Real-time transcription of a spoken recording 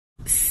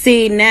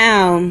See,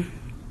 now I'm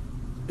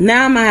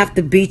gonna have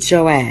to beat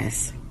your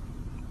ass.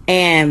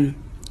 And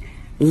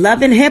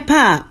Loving Hip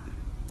Hop,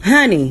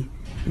 honey,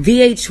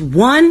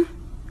 VH1,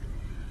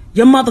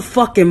 your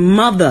motherfucking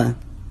mother,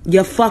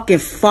 your fucking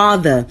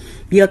father,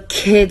 your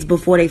kids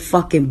before they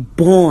fucking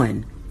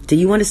born. Do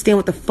you understand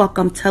what the fuck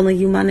I'm telling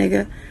you, my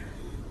nigga?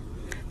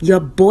 Your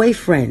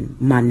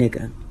boyfriend, my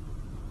nigga.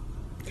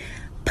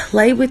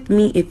 Play with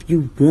me if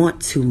you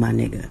want to, my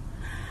nigga.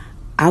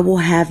 I will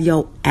have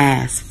your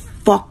ass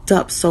fucked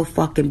up so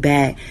fucking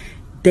bad,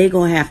 they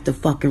gonna have to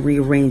fucking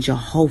rearrange your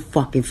whole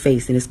fucking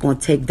face, and it's gonna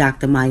take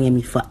Dr.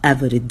 Miami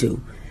forever to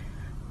do.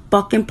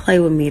 Fucking play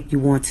with me if you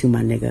want to,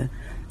 my nigga.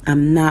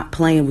 I'm not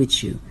playing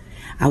with you.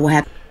 I will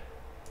have...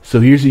 So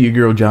here's what your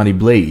girl Jhonni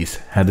Blaze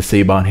had to say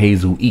about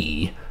Hazel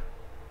E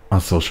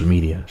on social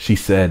media. She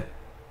said,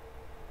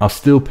 "I'm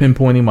still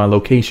pinpointing my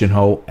location,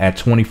 ho, at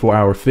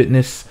 24-Hour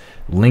Fitness,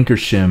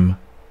 Linkersham,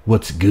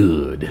 what's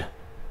good?"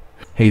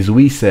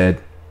 Hazel E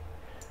said,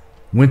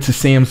 "Went to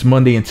Sam's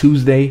Monday and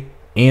Tuesday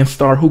and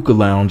Star Hookah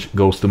Lounge,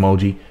 ghost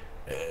emoji.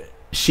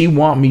 She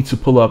want me to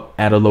pull up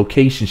at a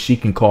location she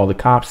can call the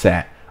cops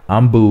at.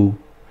 I'm boo.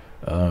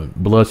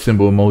 Blood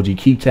symbol emoji.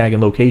 Keep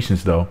tagging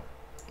locations though,"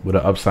 with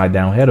an upside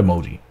down head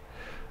emoji.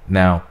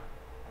 Now,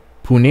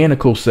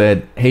 Punanico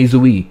said,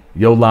 "Hazel E,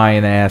 yo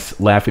lying ass,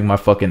 laughing my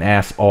fucking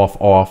ass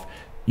off.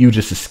 You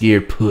just a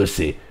scared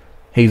pussy."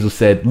 Hazel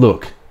said,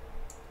 "Look,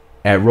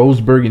 at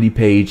Rose Burgundy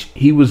page,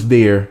 he was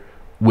there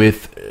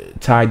with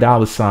Ty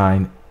Dolla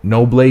Sign,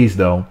 no Blaze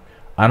though.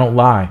 I don't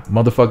lie.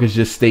 Motherfuckers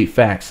just state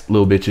facts,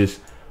 little bitches.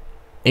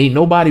 Ain't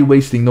nobody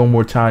wasting no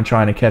more time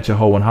trying to catch a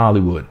hoe in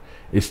Hollywood.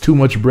 It's too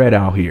much bread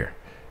out here.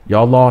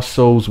 Y'all lost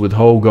souls with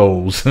hoe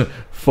goals.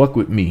 Fuck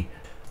with me.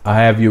 I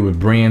have you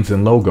with brands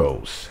and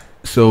logos."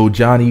 So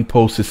Jhonni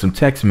posted some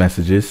text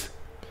messages,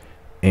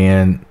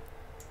 and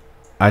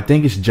I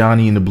think it's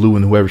Johnny in the blue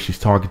and whoever she's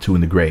talking to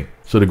in the gray.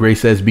 So the gray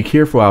says, "Be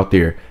careful out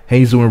there.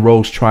 Hazel and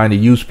Rose trying to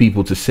use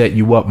people to set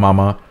you up,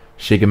 mama."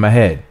 Shaking my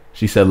head.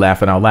 She said,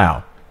 laughing out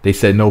loud. They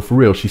said, "No, for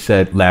real." She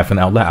said, laughing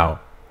out loud.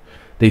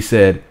 They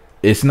said,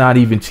 "It's not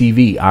even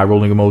TV." Eye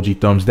rolling emoji,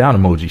 thumbs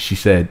down emoji. She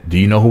said, "Do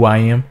you know who I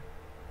am?"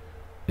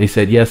 They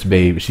said, "Yes,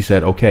 babe." She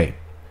said, "Okay."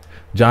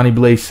 Jhonni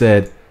Blaze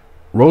said,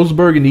 "Rose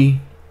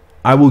Burgundy,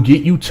 I will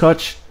get you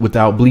touched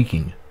without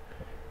blinking.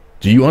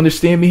 Do you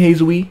understand me,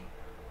 Hazel E?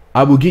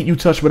 I will get you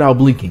touched without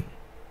blinking.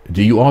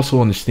 Do you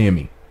also understand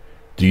me?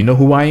 Do you know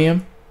who I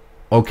am?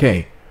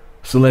 Okay,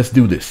 so let's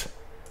do this.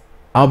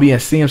 I'll be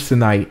at Sam's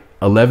tonight,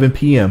 11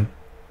 p.m.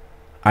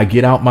 I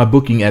get out my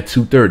booking at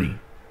 2:30.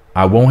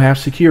 I won't have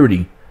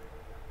security.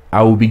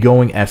 I will be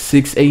going at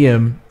 6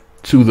 a.m.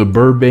 to the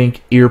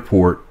Burbank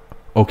airport.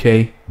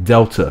 Okay,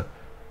 Delta.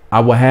 I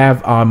will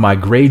have on my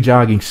gray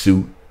jogging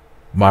suit.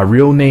 My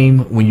real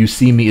name when you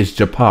see me is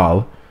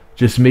Japal.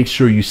 Just make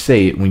sure you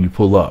say it when you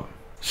pull up."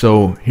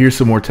 So here's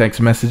some more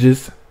text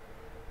messages.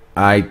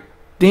 I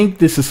think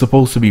this is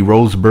supposed to be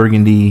Rose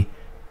Burgundy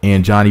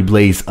and Jhonni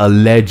Blaze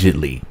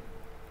allegedly.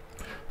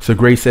 So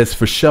Gray says,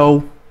 "For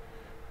show,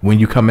 when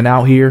you coming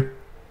out here?"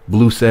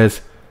 Blue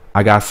says,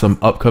 "I got some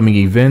upcoming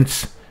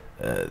events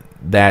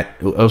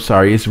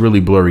it's really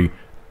blurry,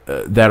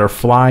 that are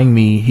flying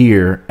me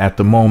here at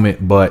the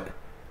moment, but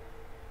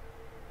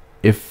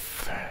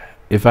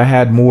if I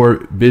had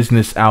more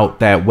business out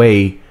that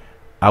way,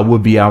 I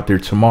would be out there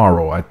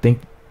tomorrow." I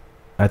think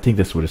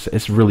that's what it says.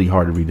 It's really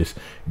hard to read this.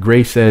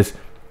 Gray says,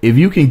 "If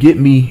you can get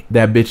me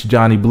that bitch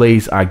Jhonni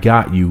Blaze, I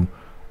got you.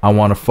 I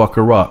want to fuck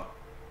her up."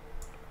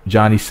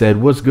 Johnny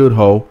said, "What's good,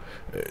 ho?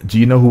 Do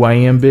you know who I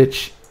am,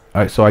 bitch?"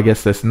 All right, so I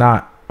guess that's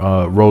not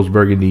Rose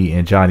Burgundy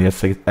and Johnny.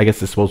 I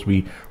guess it's supposed to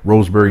be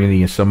Rose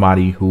Burgundy and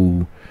somebody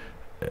who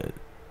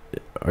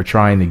are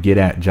trying to get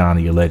at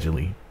Johnny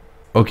allegedly.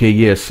 Okay,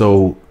 yeah,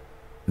 so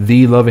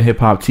the Love and Hip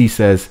Hop T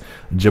says,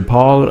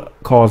 "Japal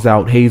calls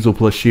out Hazel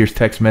plus shares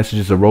text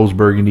messages of Rose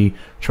Burgundy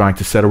trying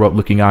to set her up,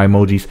 looking eye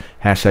emojis,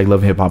 hashtag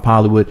Love and Hip Hop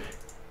Hollywood."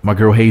 My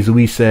girl Hazel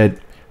E said,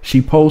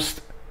 "She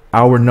posts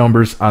our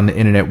numbers on the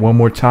internet one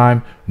more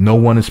time. No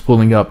one is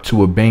pulling up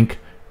to a bank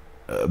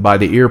by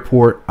the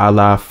airport, a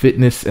la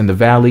Fitness in the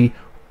Valley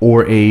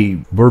or a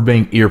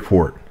Burbank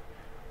airport.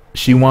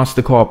 She wants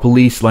to call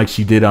police like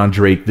she did on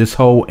Drake. This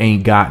hoe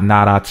ain't got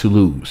nada to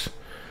lose."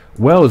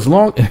 Well, as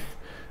long...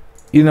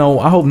 You know,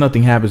 I hope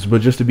nothing happens,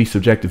 but just to be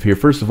subjective here,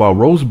 first of all,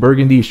 Rose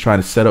Burgundy is trying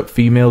to set up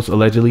females,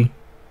 allegedly.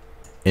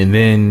 And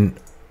then,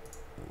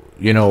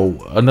 you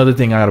know, another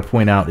thing I got to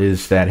point out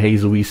is that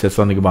Hazel E said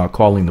something about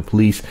calling the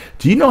police.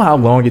 Do you know how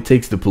long it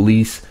takes the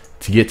police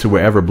to get to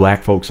wherever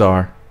black folks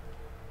are?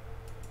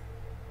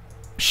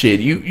 Shit,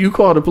 you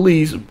call the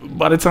police,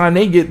 by the time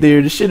they get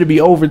there, the shit will be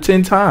over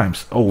 10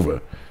 times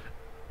over.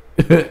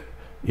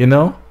 You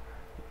know?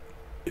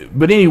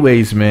 But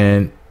anyways,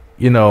 man,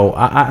 you know,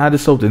 I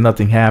just hope that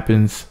nothing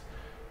happens.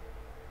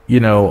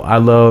 You know, I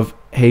love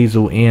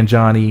Hazel and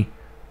Johnny.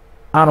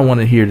 I don't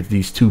want to hear that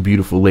these two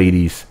beautiful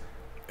ladies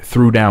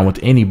threw down with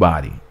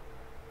anybody.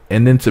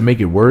 And then to make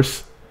it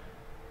worse,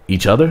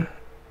 each other.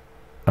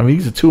 I mean,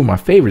 these are two of my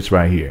favorites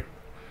right here.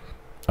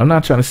 I'm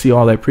not trying to see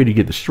all that pretty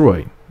get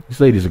destroyed.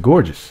 These ladies are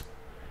gorgeous.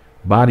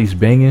 bodies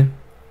banging.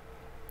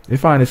 They're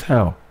fine as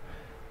hell.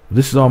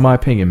 This is all my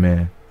opinion,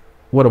 man.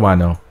 What do I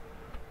know?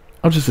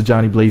 I'm just a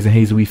Jhonni Blaze and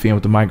Hazel E fan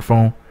with the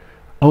microphone.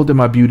 I hope that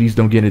my beauties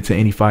don't get into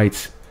any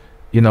fights.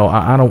 You know,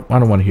 I don't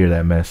want to hear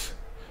that mess.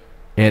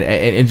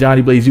 And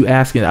Jhonni Blaze, you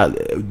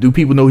asking, do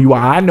people know who you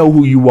are? I know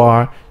who you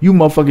are. You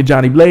motherfucking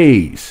Jhonni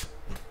Blaze.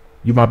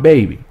 You my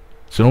baby.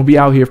 So don't be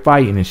out here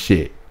fighting and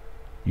shit.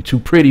 You too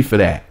pretty for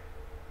that.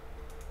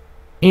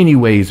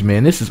 Anyways,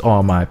 man, this is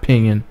all my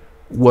opinion.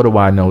 What do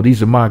I know?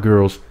 These are my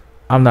girls.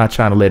 I'm not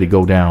trying to let it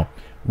go down.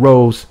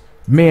 Rose,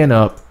 man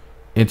up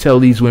and tell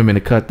these women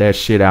to cut that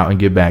shit out and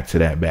get back to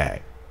that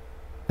bag.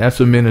 That's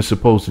what men are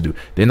supposed to do.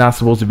 They're not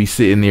supposed to be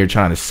sitting there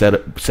trying to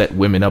set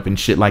women up and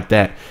shit like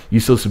that.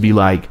 You're supposed to be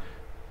like,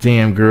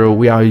 damn, girl,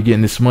 we out here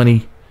getting this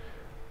money.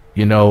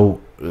 You know,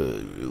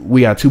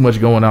 we got too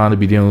much going on to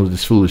be dealing with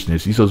this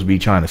foolishness. You're supposed to be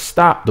trying to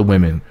stop the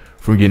women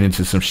from getting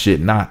into some shit,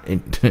 not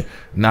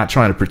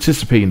trying to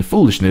participate in the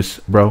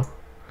foolishness, bro.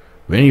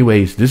 But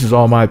anyways, this is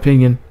all my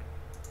opinion.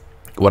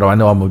 What do I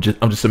know? I'm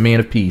just a man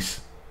of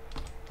peace.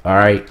 All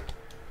right,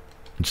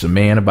 I'm just a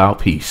man about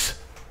peace.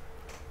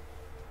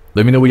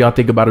 Let me know what y'all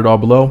think about it all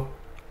below.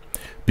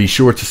 Be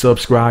sure to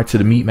subscribe to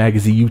the Meat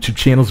Magazine YouTube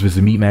channels.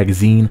 Visit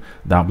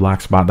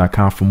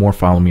meatmagazine.blogspot.com for more.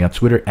 Follow me on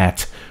Twitter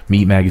at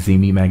Meat Magazine,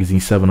 Meat Magazine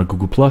 7 on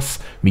Google+,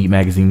 Meat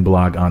Magazine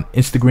blog on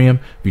Instagram.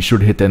 Be sure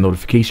to hit that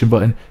notification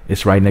button.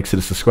 It's right next to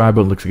the subscribe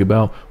button. Looks like a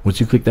bell. Once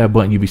you click that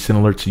button, you'll be sent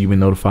alerts so you'll be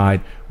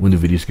notified when the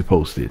videos get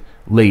posted.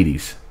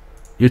 Ladies,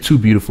 you're too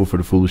beautiful for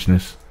the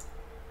foolishness.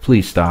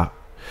 Please stop.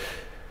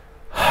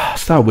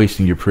 Stop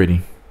wasting your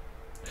pretty.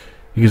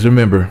 Because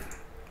remember,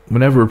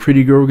 whenever a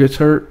pretty girl gets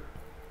hurt,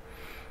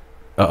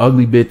 a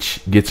ugly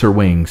bitch gets her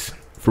wings.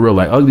 For real,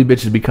 like ugly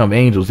bitches become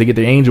angels. They get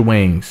their angel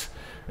wings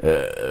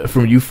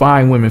from you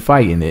fine women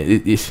fighting.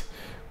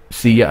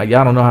 See, y'all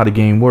don't know how the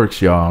game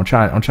works, y'all. I'm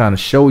trying to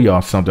show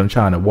y'all something. I'm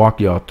trying to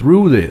walk y'all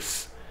through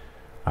this.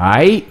 All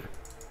right,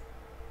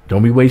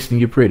 don't be wasting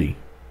your pretty.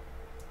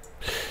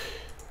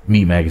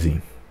 Meat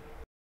Magazine.